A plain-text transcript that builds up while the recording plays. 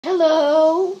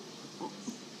Hello,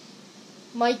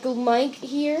 Michael Mike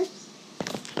here.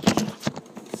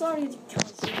 Sorry to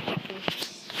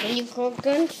and you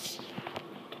guns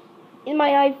in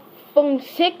my iPhone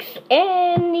 6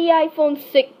 and the iPhone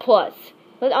 6 Plus.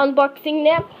 Let's unboxing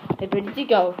them and ready to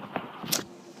go.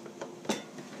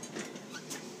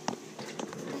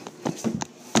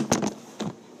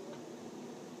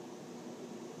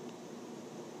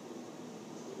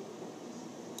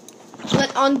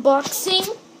 Let's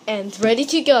unboxing and ready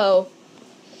to go.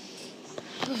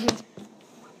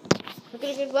 Look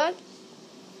at a good one.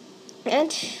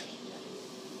 And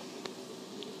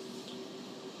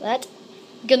that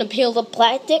gonna peel the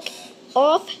plastic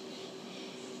off.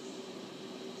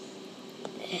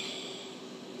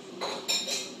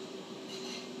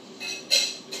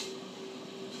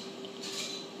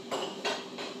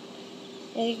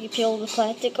 And you peel the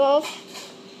plastic off,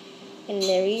 and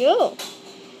there you go.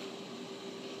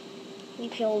 You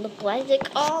peel the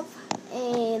plastic off,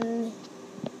 and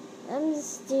I'm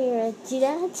just staring at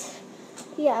that.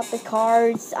 Yeah, the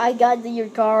cards. I got your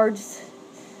cards.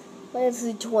 Let's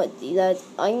do 20.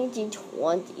 I need to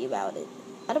 20 about it.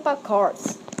 What about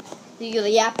cards? You got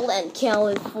the Apple and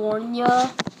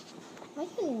California. I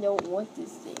don't want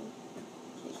this thing.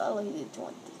 I like the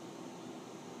 20.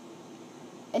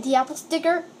 And the Apple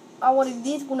sticker. I wanted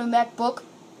this one a MacBook.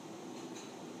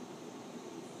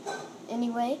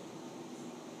 Anyway.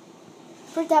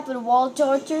 First have the wall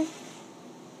charger.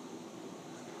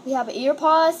 We have an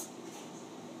AirPods.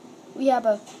 We have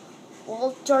a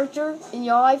wall charger in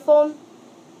your iPhone.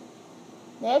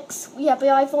 Next, we have the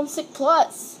iPhone 6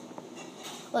 Plus.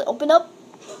 Let's open up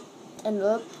and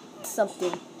look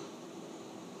something.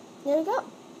 There we go.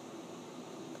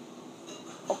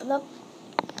 Open up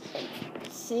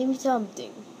and see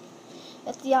something.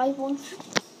 That's the iPhone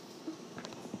 6.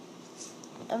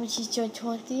 I'm going to show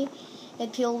 20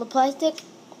 and peel the plastic.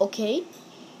 Okay,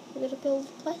 we're going to peel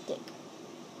the plastic.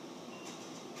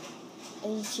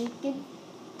 And chicken.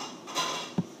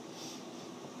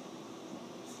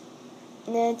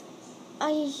 And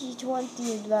I usually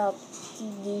 20 about to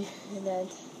do that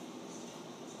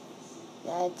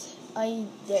I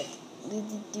did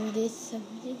do this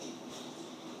something.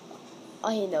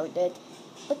 I know that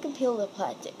I can peel the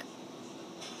plastic.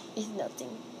 It's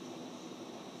nothing.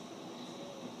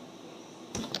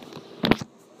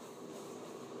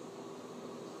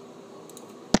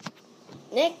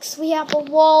 Next, we have a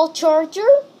wall charger.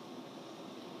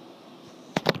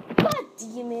 God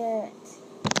damn it.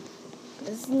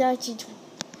 This is not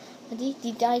the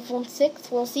iPhone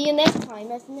 6. We'll see you next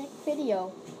time at the next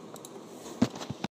video.